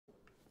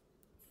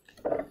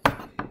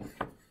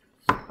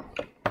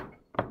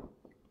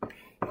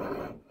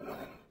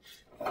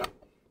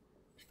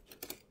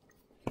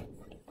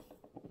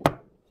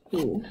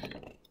Ooh.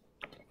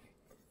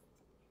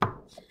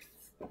 Okay.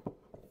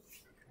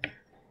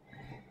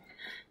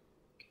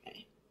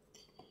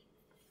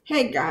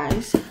 Hey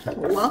guys,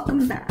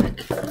 welcome back.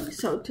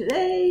 So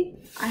today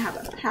I have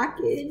a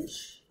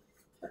package.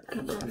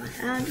 Cover my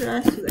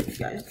address so that you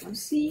guys can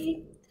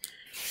see.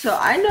 So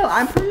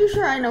I'm pretty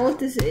sure I know what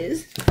this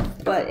is,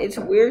 but it's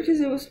weird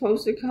because it was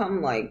supposed to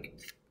come like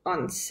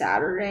on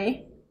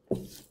Saturday.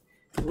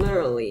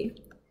 Literally.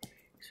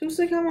 It's supposed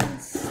to come on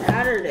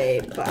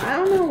Saturday, but I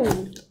don't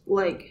know,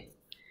 like,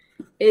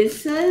 it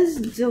says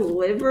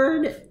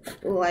delivered,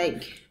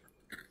 like,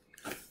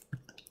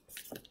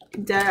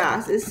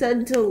 deadass. It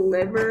said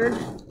delivered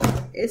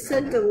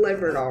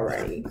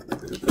already.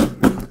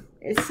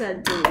 It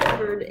said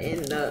delivered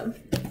in the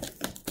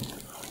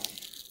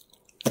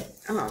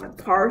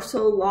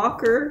parcel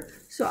locker.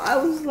 So I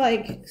was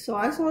like, so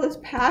I saw this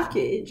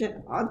package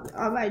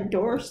on my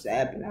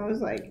doorstep, and I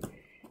was like,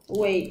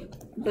 wait,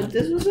 but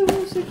this was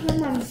supposed to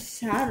come on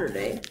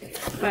Saturday.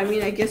 But I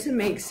mean, I guess it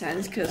makes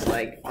sense because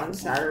like on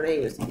Saturday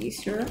was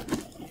Easter.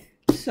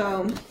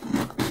 So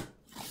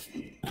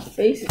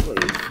basically,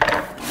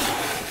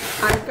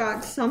 I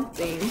got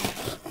something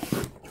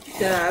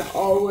that I've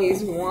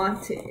always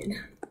wanted.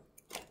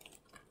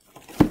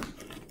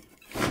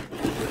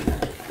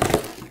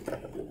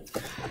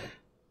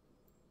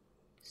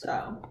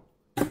 So,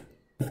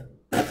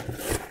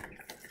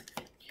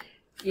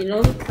 you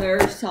know the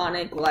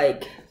clarisonic,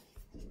 like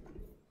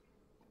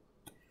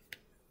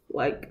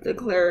the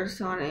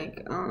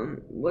clarisonic,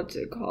 what's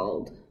it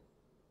called?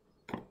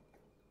 I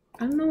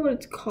don't know what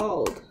it's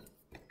called.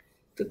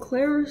 The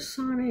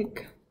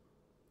clarisonic,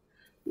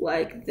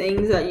 like,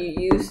 things that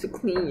you use to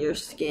clean your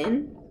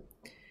skin.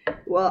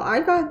 Well, I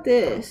got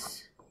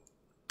this,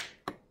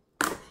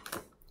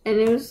 and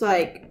it was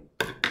like,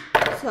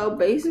 so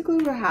basically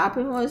what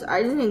happened was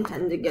I didn't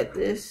intend to get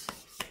this.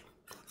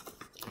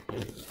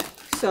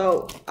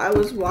 So I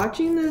was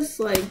watching this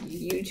like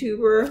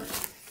YouTuber,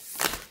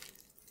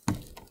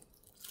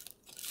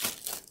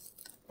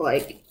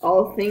 like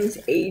all things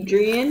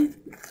Adrian,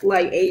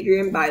 like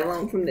Adrian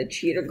Bylone from the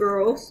Cheetah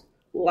Girls,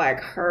 like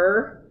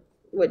her,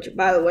 which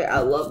by the way I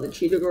love the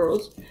Cheetah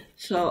Girls.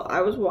 So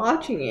I was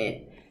watching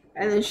it,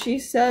 and then she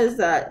says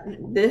that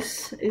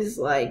this is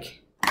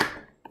like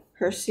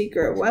her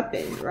secret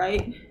weapon,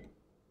 right?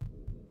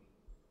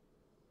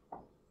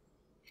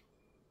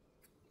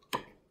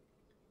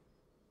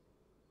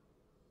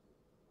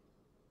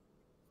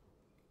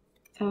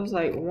 I was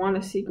like, want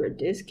a secret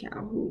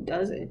discount? Who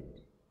doesn't?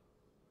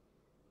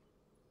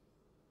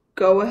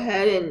 Go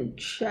ahead and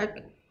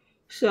check.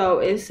 So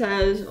it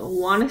says,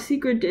 want a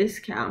secret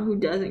discount? Who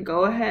doesn't?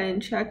 Go ahead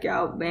and check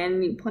out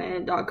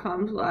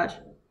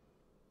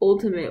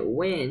vanityplanet.com/ultimate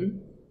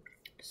win.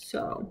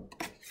 So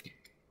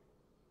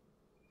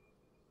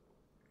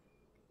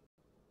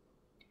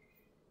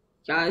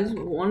guys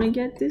want to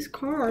get this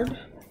card.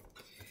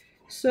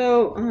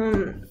 So,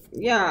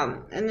 yeah,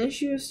 and then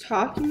she was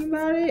talking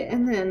about it,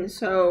 and then,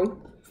 so,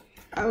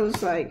 I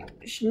was like,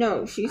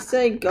 no, she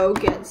said go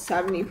get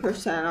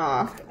 70%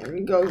 off,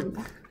 and go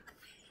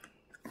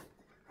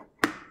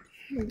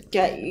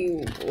get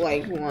you,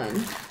 like,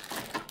 one.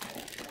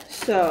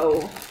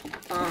 So,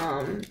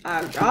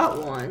 I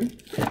got one.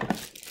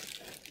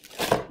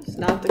 It's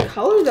not the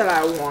color that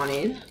I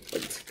wanted,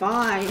 but it's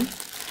fine.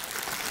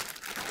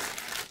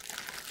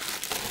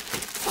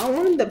 I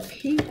wanted the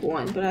pink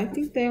one, but I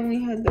think they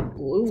only had the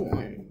blue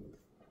one.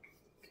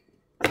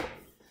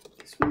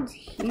 This one's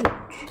huge.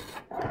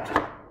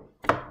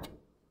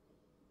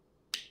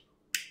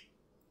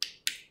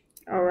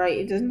 Alright,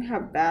 it doesn't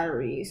have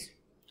batteries.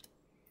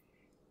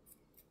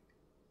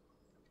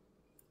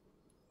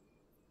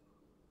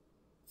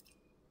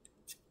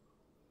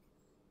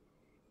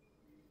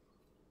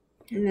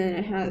 And then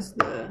it has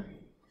the...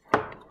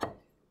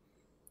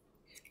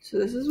 So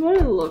this is what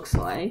it looks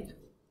like.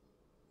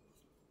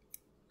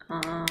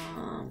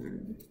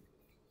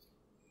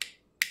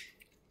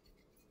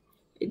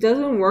 It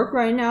doesn't work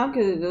right now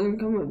because it doesn't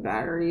come with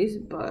batteries,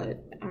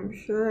 but I'm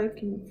sure I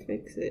can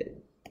fix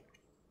it.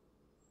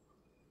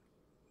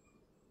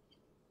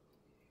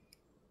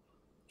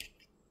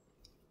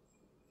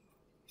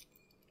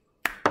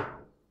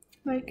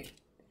 Like,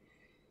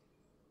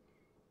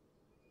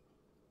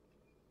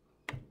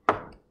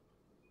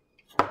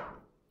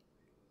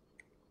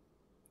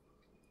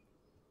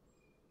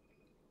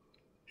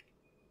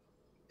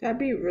 that'd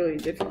be really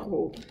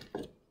difficult.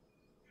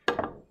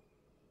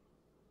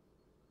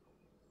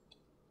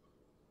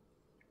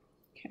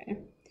 Okay.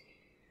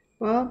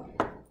 Well,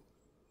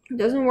 it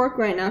doesn't work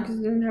right now because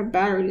it doesn't have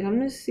batteries. I'm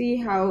gonna see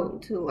how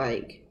to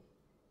like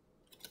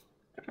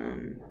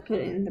put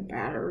in the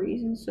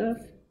batteries and stuff.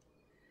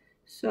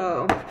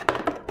 So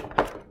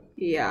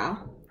yeah.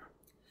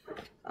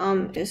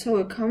 So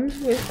it comes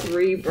with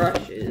 3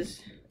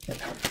 brushes. I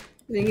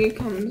think it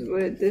comes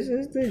with, this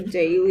is the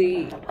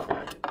daily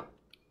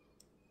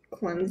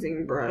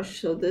cleansing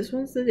brush. So this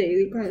one's the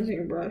daily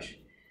cleansing brush.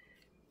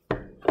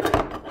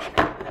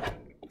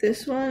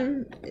 This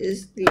one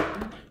is the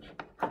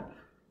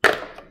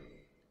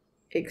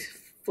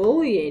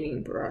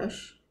exfoliating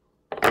brush.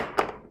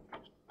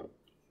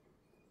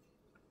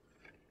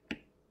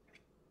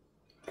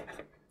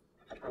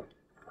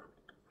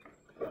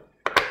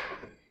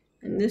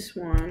 this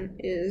one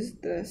is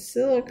the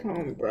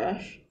silicone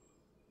brush.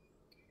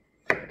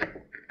 And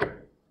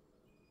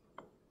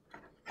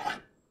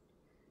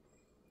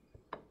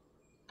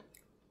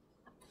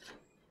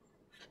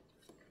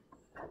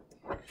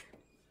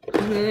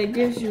then it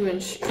gives you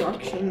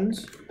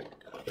instructions.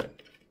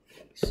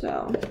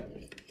 So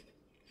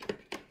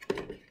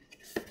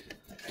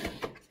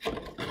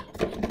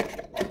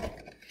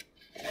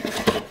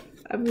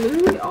I've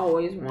literally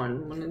always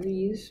wanted one of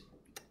these,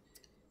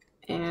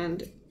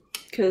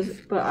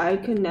 but I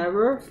could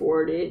never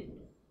afford it.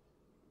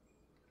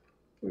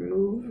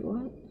 Remove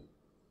what?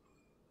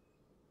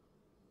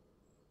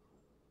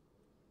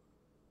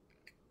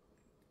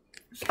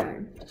 Okay.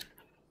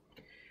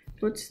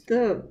 What's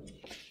the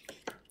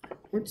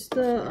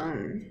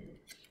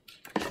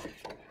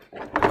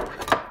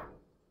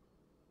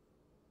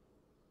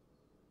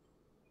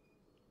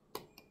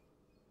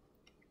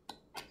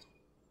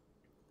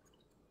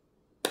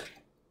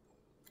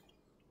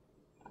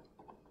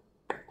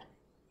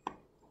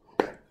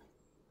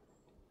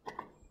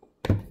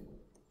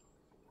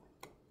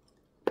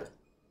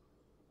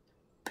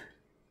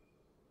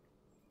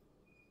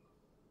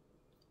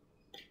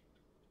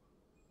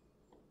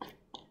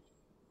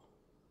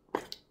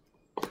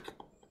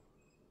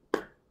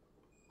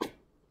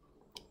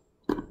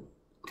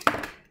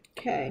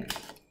okay.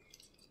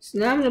 So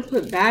now I'm gonna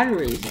put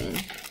batteries in.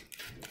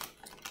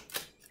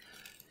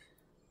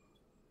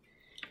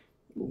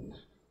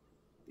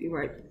 Be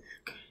right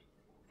back.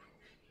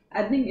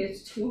 I think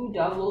it's 2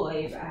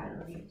 AA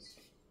batteries.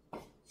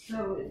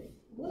 So it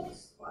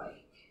looks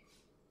like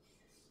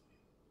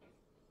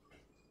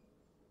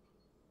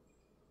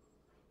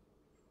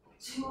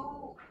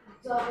 2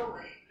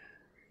 AA.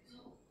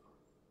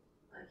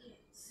 I can't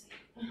see.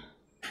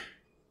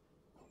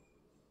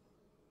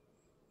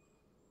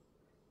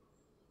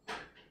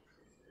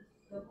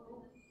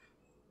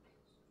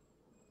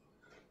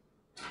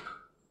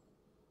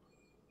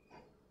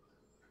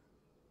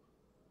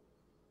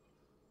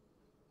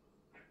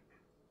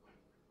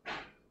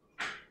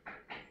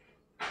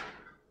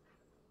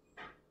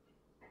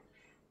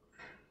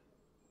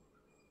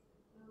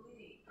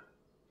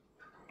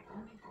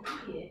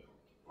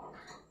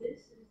 This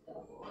is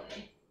AA.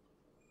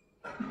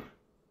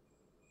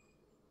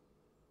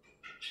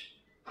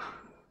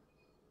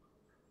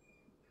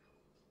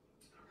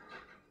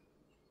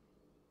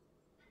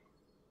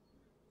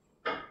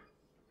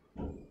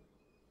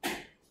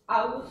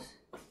 I was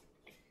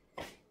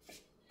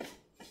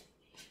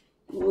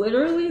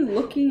literally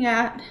looking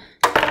at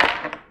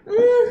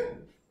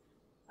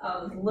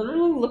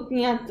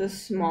the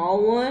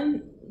small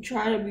one,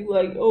 trying to be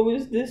like, oh,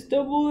 is this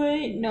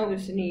AA? No,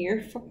 it's not. You're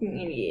a fucking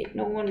idiot.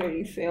 No wonder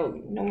you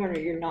failed. No wonder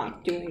you're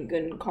not doing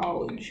good in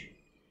college.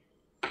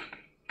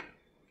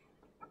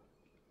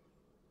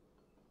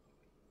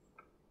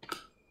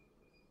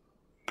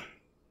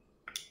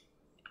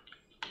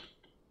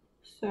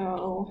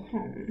 So,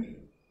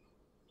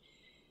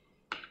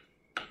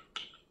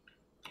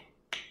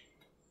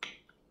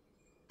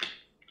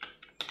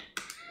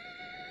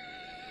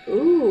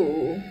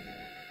 Ooh.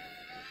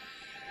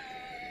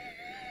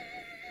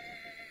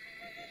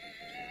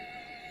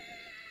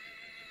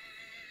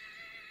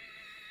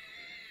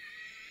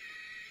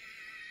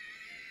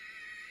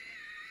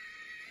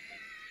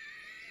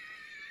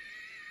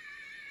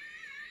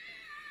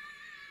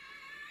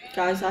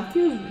 Guys, that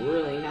feels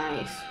really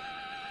nice.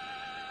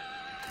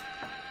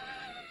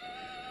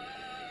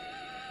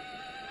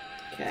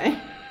 Okay.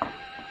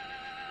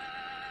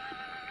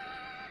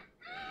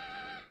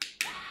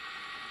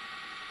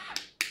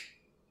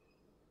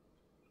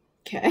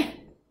 Okay.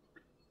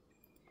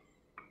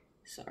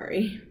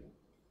 Sorry.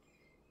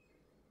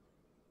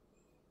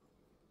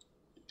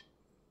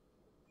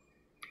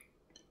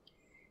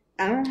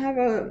 I don't have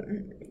a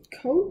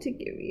code to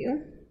give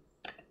you.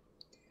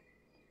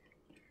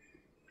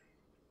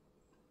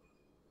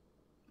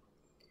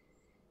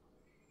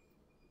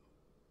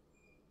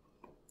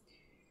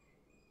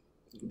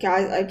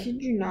 Guys, I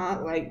kid you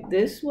not, like,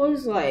 this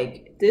was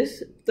like,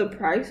 the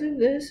price of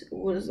this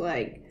was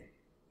like,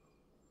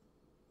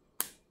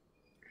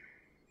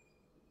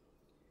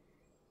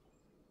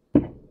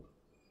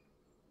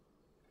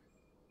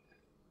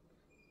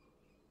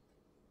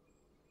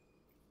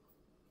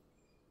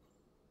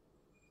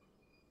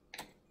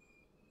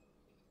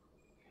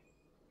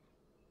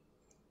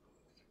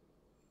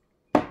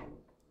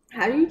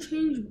 how do you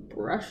change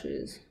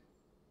brushes?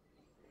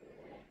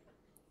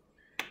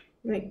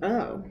 Like,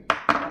 oh,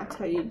 that's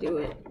how you do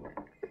it.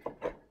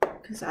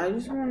 Because I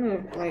just want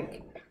to,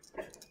 like,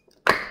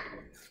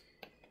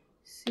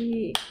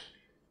 see.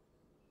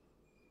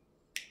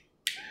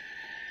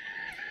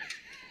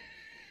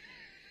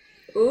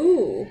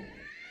 Ooh.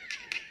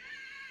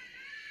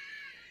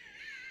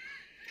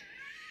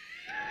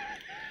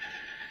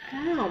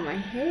 Ow, my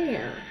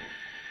hair.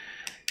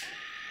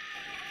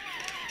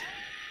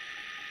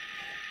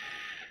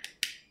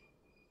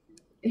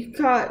 It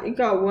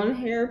got one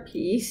hair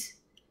piece.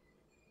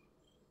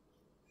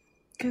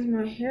 Because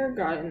my hair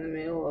got in the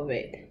middle of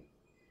it.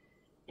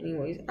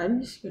 Anyways,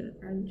 I'm just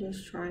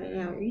trying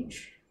out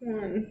each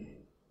one.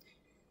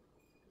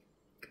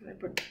 Cause I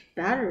put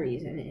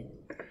batteries in it.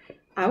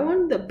 I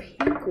wanted the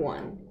pink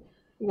one,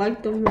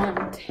 like the one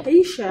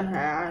Tasha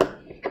had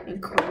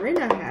and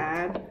Corinna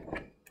had.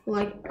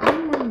 Like, I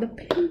wanted the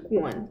pink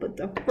one, but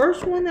the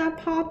first one that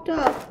popped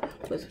up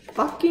was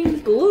fucking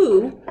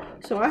blue,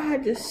 so I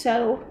had to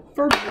settle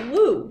for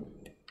blue,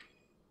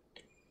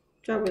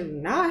 which I was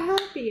not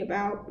happy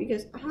about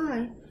because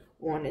I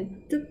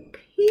wanted the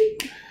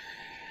pink.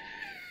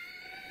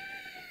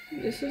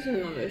 This is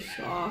another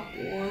soft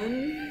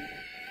one.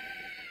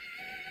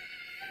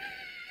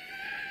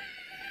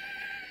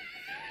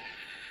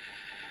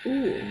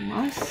 Ooh,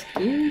 my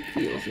skin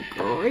feels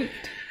great.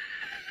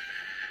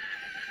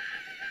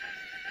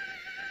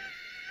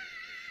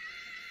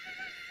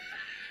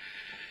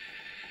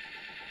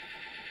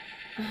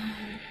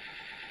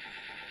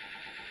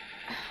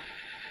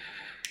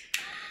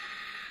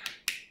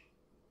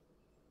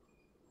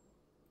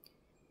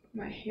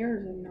 My hair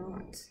is in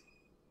knots.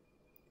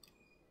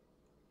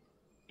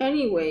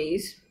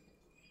 Anyways,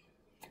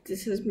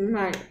 this has been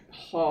my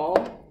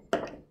haul.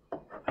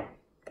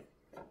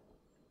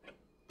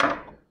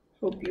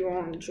 Hope you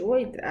all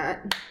enjoyed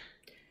that.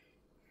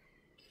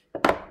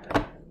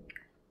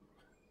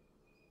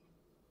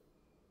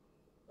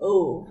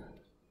 Oh,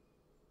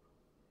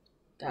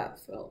 that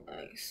felt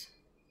nice.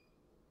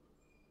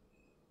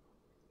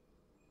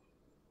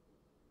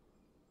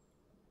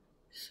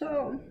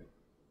 So,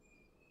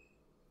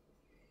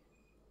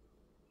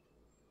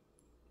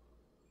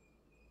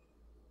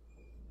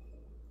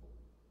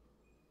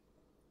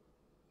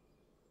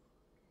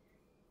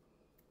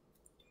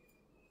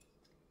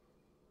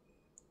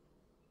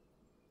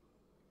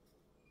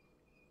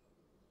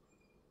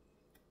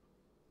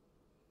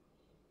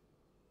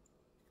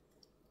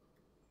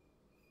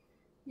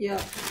 yep.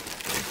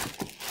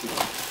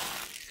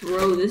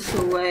 Throw this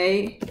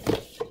away.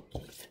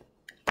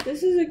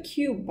 This is a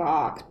cute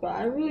box, but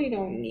I really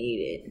don't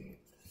need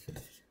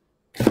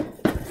it.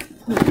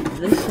 Put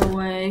this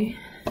away.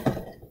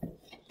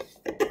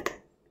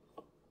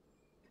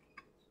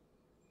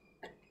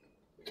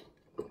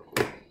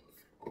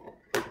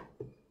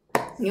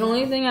 The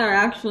only thing I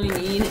actually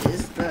need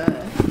is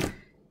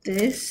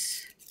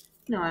this.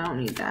 No, I don't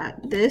need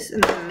that. This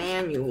and the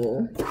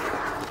manual.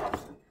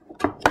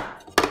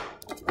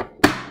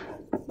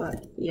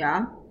 But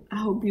yeah, I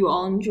hope you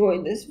all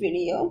enjoyed this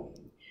video.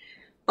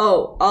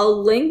 Oh,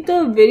 I'll link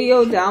the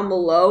video down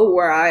below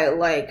where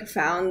I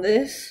found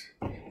this.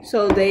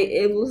 So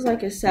it was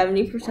like a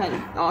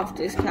 70% off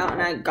discount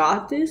and I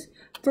got this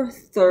for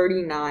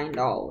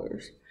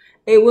 $39.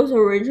 It was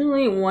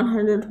originally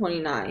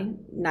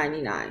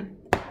 $129.99.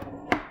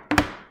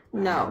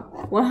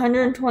 No,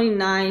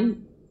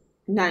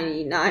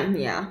 $129.99,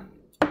 yeah.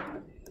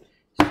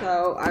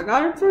 So I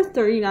got it for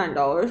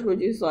 $39,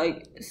 which is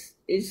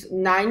it's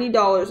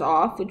 $90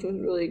 off, which was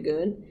really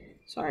good.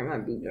 Sorry, my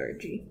boobs are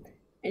itchy.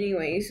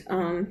 Anyways,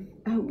 I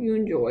hope you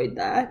enjoyed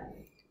that.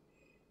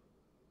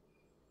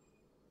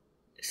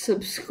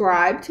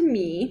 Subscribe to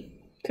me,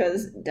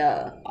 cause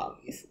duh,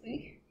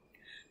 obviously.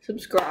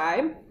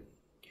 Subscribe.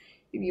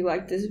 If you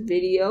like this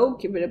video,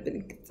 give it a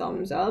big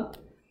thumbs up.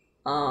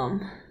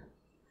 Follow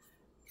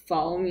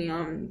me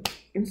on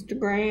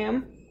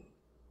Instagram.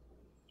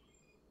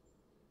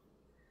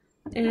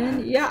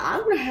 And yeah,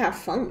 I'm gonna have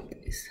fun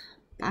with this.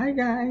 Bye,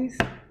 guys.